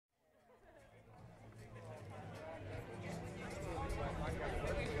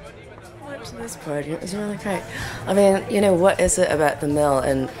to this party. It was really great. I mean, you know, what is it about the mill?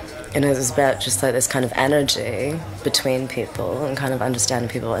 And it was about just like this kind of energy between people and kind of understanding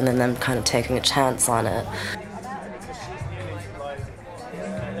people and then them kind of taking a chance on it.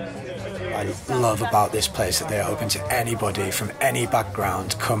 I love about this place that they're open to anybody from any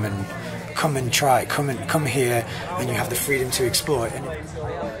background. Come and try. Come here, and you have the freedom to explore it.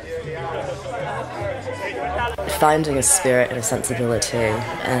 Finding a spirit and a sensibility,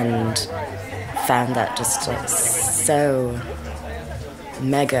 and found that just like so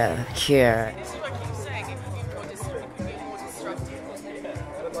mega here.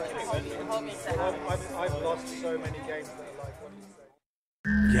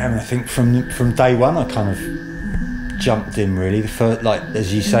 Yeah, I mean, I think from day one I kind of jumped in really. The first, like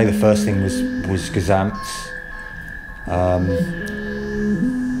as you say, the first thing was Gazamps.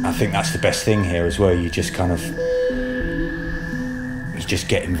 I think that's the best thing here as well. You just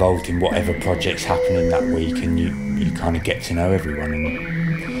get involved in whatever project's happening that week, and you kind of get to know everyone,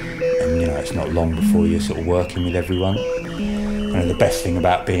 and you know it's not long before you're sort of working with everyone. And the best thing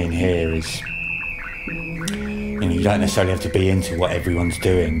about being here is, you know, you don't necessarily have to be into what everyone's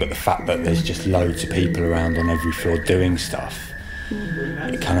doing, but the fact that there's just loads of people around on every floor doing stuff,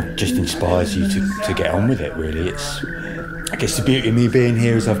 it kind of just inspires you to get on with it, really. It's, I guess the beauty of me being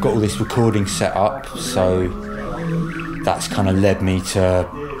here is I've got all this recording set up, so that's kind of led me to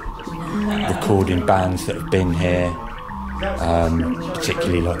recording bands that have been here,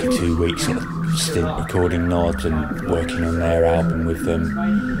 particularly like a 2-week sort of stint recording Nod and working on their album with them.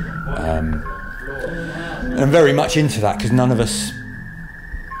 And I'm very much into that because none of us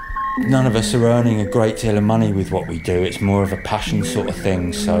are earning a great deal of money with what we do. It's more of a passion sort of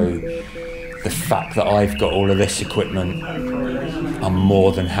thing, so the fact that I've got all of this equipment, I'm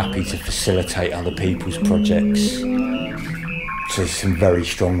more than happy to facilitate other people's projects. So there's some very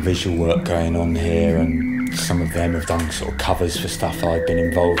strong visual work going on here, and some of them have done sort of covers for stuff I've been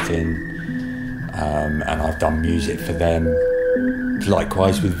involved in, and I've done music for them.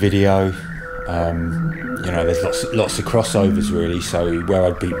 Likewise with video, you know, there's lots of crossovers really. So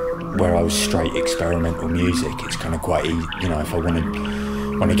where I was straight experimental music, it's kind of quite easy. You know, if I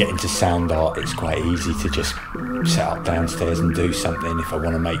want to get into sound art, it's quite easy to just set up downstairs and do something. If I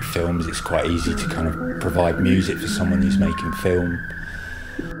want to make films, it's quite easy to kind of provide music for someone who's making film.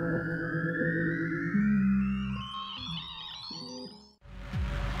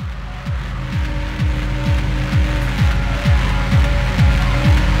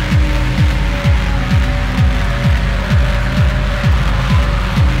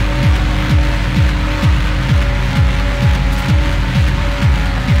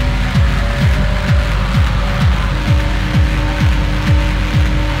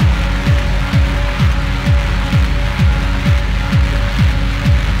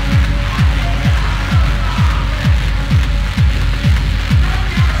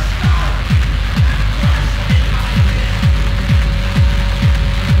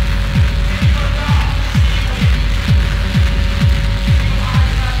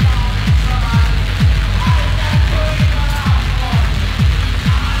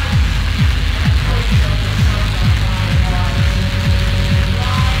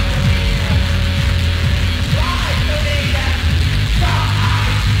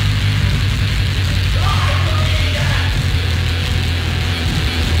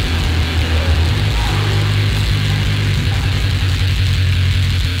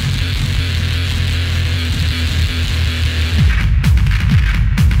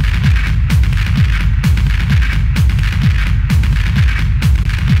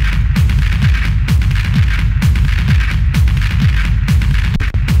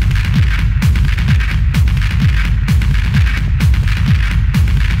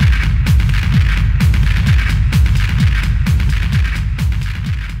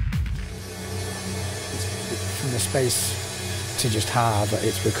 Space to just have,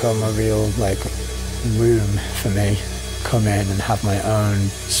 it's become a real like room for me. Come in and have my own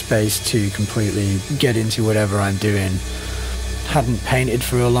space to completely get into whatever I'm doing. Hadn't painted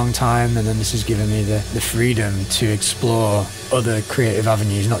for a long time, and then this has given me the freedom to explore other creative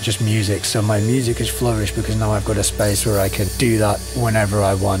avenues, not just music. So my music has flourished because now I've got a space where I can do that whenever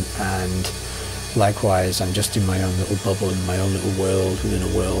I want, and likewise I'm just in my own little bubble, in my own little world within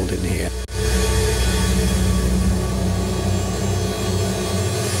a world in here.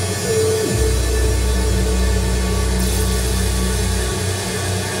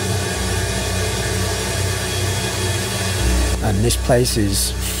 And this place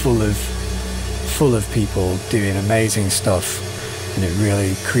is full of people doing amazing stuff, and it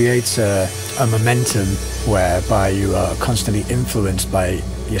really creates a momentum whereby you are constantly influenced by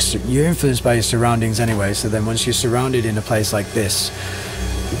you're influenced by your surroundings anyway. So then once you're surrounded in a place like this,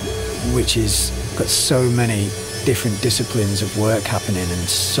 which is got so many different disciplines of work happening and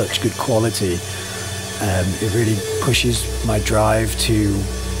such good quality, it really pushes my drive to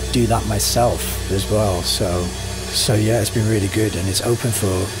do that myself as well. So yeah, it's been really good, and it's open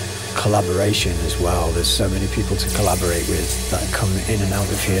for collaboration as well. There's so many people to collaborate with that come in and out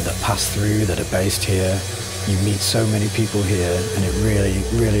of here, that pass through, that are based here. You meet so many people here, and it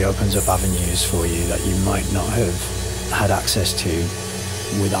really opens up avenues for you that you might not have had access to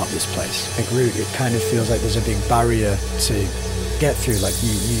without this place. Like Root, it kind of feels like there's a big barrier to get through. Like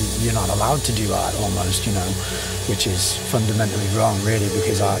you're not allowed to do art almost, you know, which is fundamentally wrong really,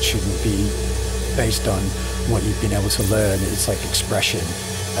 because art shouldn't be based on what you've been able to learn. It's like expression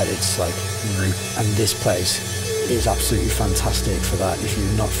at its like root, and this place is absolutely fantastic for that. If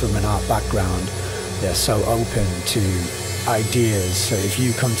you're not from an art background, they're so open to ideas. So if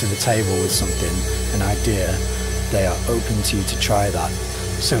you come to the table with something, an idea, they are open to you to try that.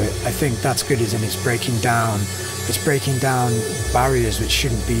 So I think that's good, isn't it? It's breaking down barriers which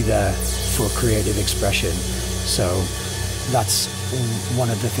shouldn't be there for creative expression. So that's one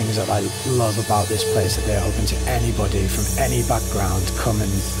of the things that I love about this place, that they're open to anybody from any background. Come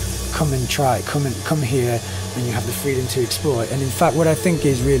and try, come here, and you have the freedom to explore it. And in fact, what I think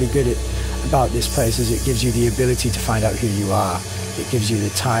is really good about this place is it gives you the ability to find out who you are. It gives you the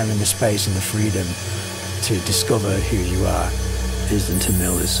time and the space and the freedom to discover who you are. Islington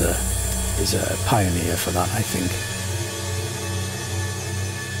Mill is a pioneer for that, I think.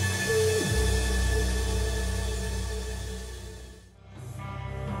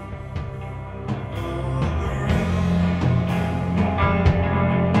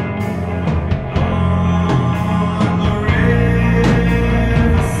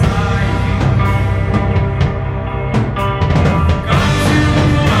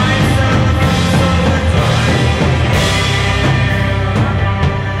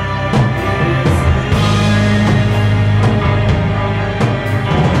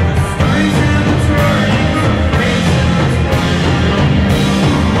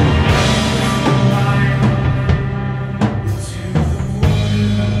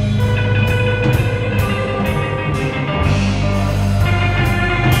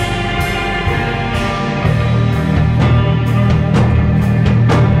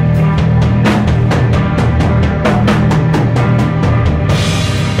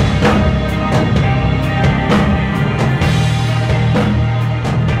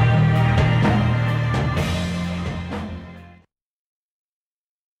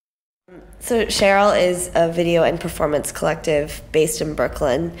 So Cheryl is a video and performance collective based in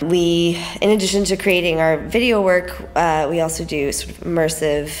Brooklyn. We, in addition to creating our video work, we also do sort of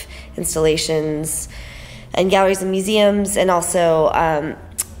immersive installations and galleries and museums, and also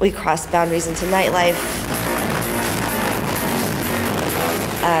we cross boundaries into nightlife.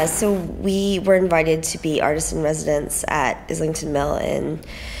 So we were invited to be artists in residence at Islington Mill in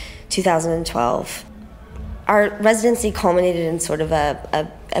 2012. Our residency culminated in sort of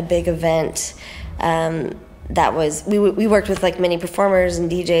a big event that was, we worked with like many performers and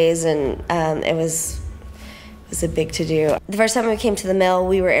DJs, and it was a big to-do. The first time we came to the Mill,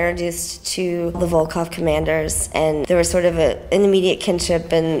 we were introduced to the Volkov Commanders, and there was sort of an immediate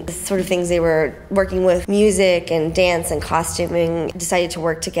kinship and the sort of things they were working with, music and dance and costuming, decided to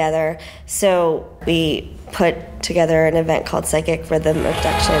work together. So we put together an event called Psychic Rhythm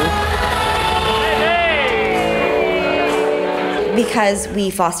Abduction. Because we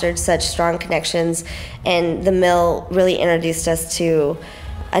fostered such strong connections, and the Mill really introduced us to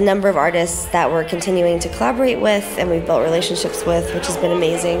a number of artists that we're continuing to collaborate with and we've built relationships with, which has been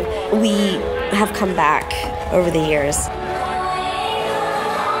amazing. We have come back over the years.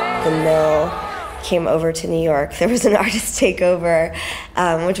 The Mill came over to New York. There was an artist takeover,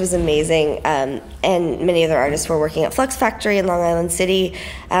 which was amazing, and many other artists were working at Flux Factory in Long Island City.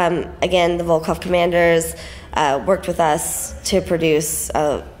 Again, the Volkov Commanders worked with us to produce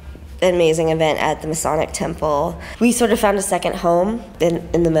an amazing event at the Masonic Temple. We sort of found a second home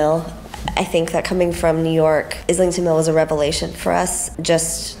in the Mill. I think that coming from New York, Islington Mill was a revelation for us.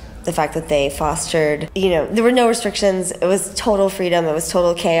 Just the fact that they fostered, there were no restrictions. It was total freedom. It was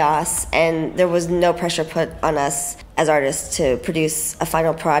total chaos. And there was no pressure put on us as artists to produce a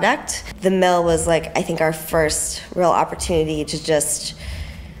final product. The Mill was like, I think, our first real opportunity to just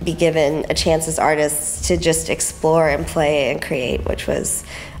be given a chance as artists to just explore and play and create, which was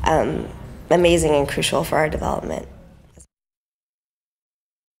amazing and crucial for our development.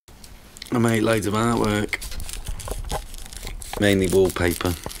 I made loads of artwork, mainly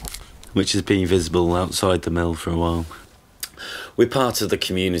wallpaper, which has been visible outside the Mill for a while. We're part of the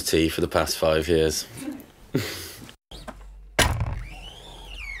community for the past 5 years.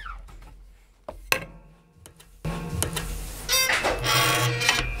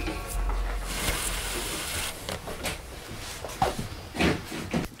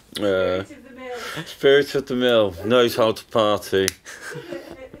 Spirit of the Mill knows how to party.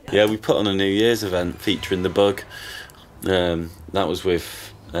 Yeah, we put on a New Year's event featuring the Bug. That was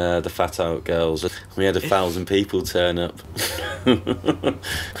with the Fat Out Girls. We had 1,000 people turn up.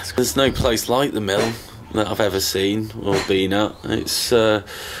 There's no place like the Mill that I've ever seen or been at. It's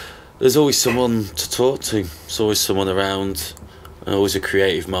there's always someone to talk to. There's always someone around, and always a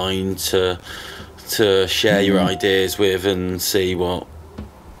creative mind to share your ideas with and see what.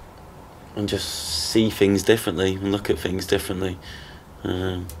 And just see things differently and look at things differently.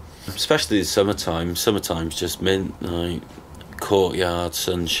 Especially in summertime. Summertime's just mint, like courtyard,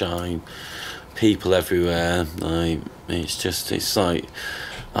 sunshine, people everywhere. Like it's like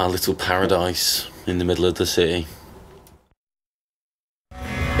our little paradise in the middle of the city.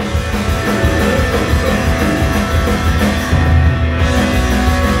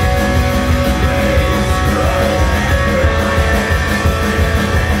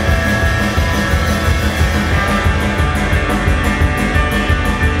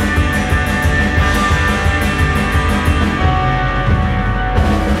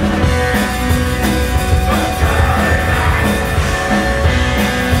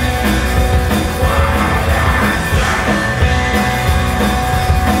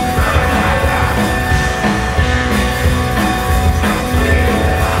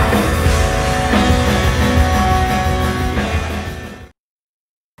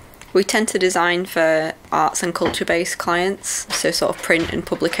 We tend to design for arts and culture-based clients, so sort of print and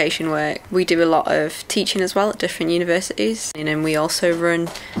publication work. We do a lot of teaching as well at different universities, and then we also run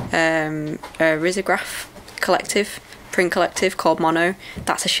a risograph collective, print collective called Mono.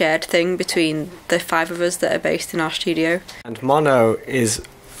 That's a shared thing between the 5 of us that are based in our studio. And Mono is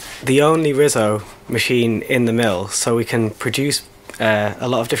the only Riso machine in the mill, so we can produce a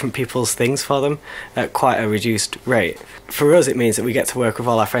lot of different people's things for them at quite a reduced rate. For us, it means that we get to work with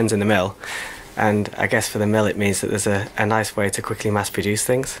all our friends in the mill, and I guess for the mill it means that there's a nice way to quickly mass produce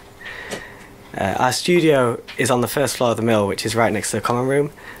things. Our studio is on the first floor of the mill, which is right next to the common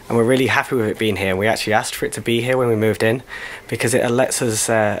room, and we're really happy with it being here. We actually asked for it to be here when we moved in because it lets us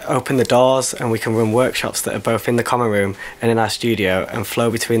open the doors, and we can run workshops that are both in the common room and in our studio and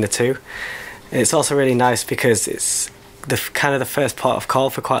flow between the two. It's also really nice because it's the first port of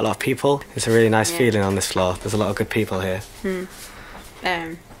call for quite a lot of people. It's a really nice feeling on this floor. There's a lot of good people here.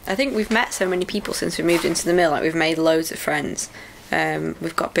 I think we've met so many people since we moved into the mill. Like, we've made loads of friends.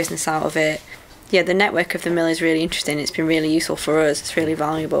 We've got business out of it. Yeah, the network of the mill is really interesting. It's been really useful for us. It's really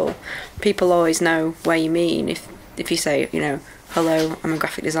valuable. People always know where you mean. If you say, you know, hello, I'm a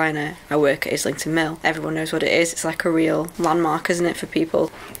graphic designer, I work at Islington Mill, everyone knows what it is. It's like a real landmark, isn't it, for people?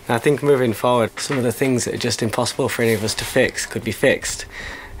 I think moving forward, some of the things that are just impossible for any of us to fix could be fixed.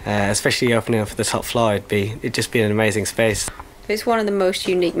 Especially opening up the top floor, it'd just be an amazing space. It's one of the most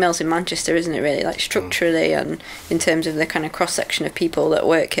unique mills in Manchester, isn't it, really? Like, structurally, and in terms of the kind of cross-section of people that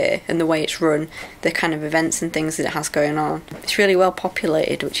work here and the way it's run, the kind of events and things that it has going on. It's really well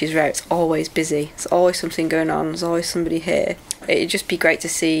populated, which is rare. It's always busy. There's always something going on. There's always somebody here. It'd just be great to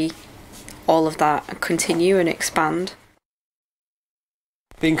see all of that continue and expand.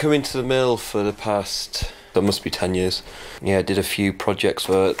 Been coming to the mill for the past, that must be 10 years. Yeah, I did a few projects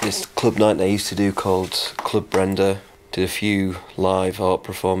for this club night they used to do called Club Brenda. Did a few live art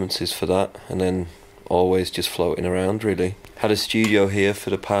performances for that, and then always just floating around, really. Had a studio here for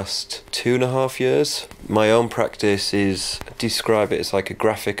the past 2.5 years. My own practice is, describe it as like a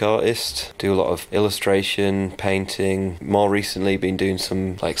graphic artist. Do a lot of illustration, painting. More recently been doing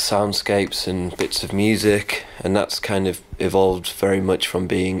some like soundscapes and bits of music, and that's kind of evolved very much from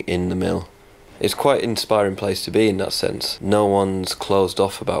being in the mill. It's quite an inspiring place to be in that sense. No one's closed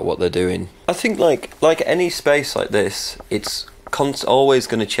off about what they're doing. I think like any space like this, it's always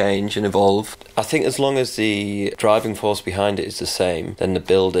going to change and evolve. I think as long as the driving force behind it is the same, then the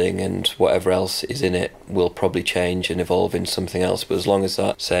building and whatever else is in it will probably change and evolve into something else. But as long as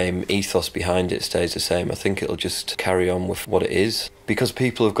that same ethos behind it stays the same, I think it'll just carry on with what it is. Because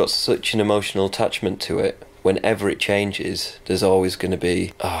people have got such an emotional attachment to it, whenever it changes, there's always going to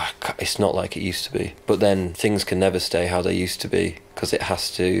be, it's not like it used to be. But then things can never stay how they used to be, because it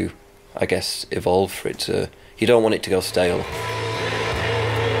has to, I guess, evolve for it to... You don't want it to go stale.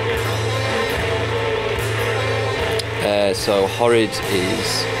 So Horrid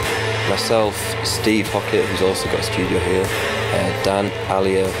is myself, Steve Hockett, who's also got a studio here, Dan,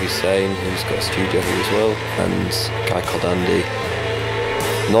 Alia, Hussein, who's got a studio here as well, and a guy called Andy.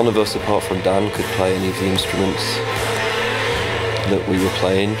 None of us, apart from Dan, could play any of the instruments that we were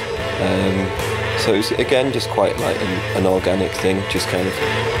playing. So it was, again, just quite like an organic thing, just kind of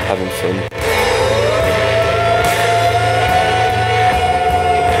having fun.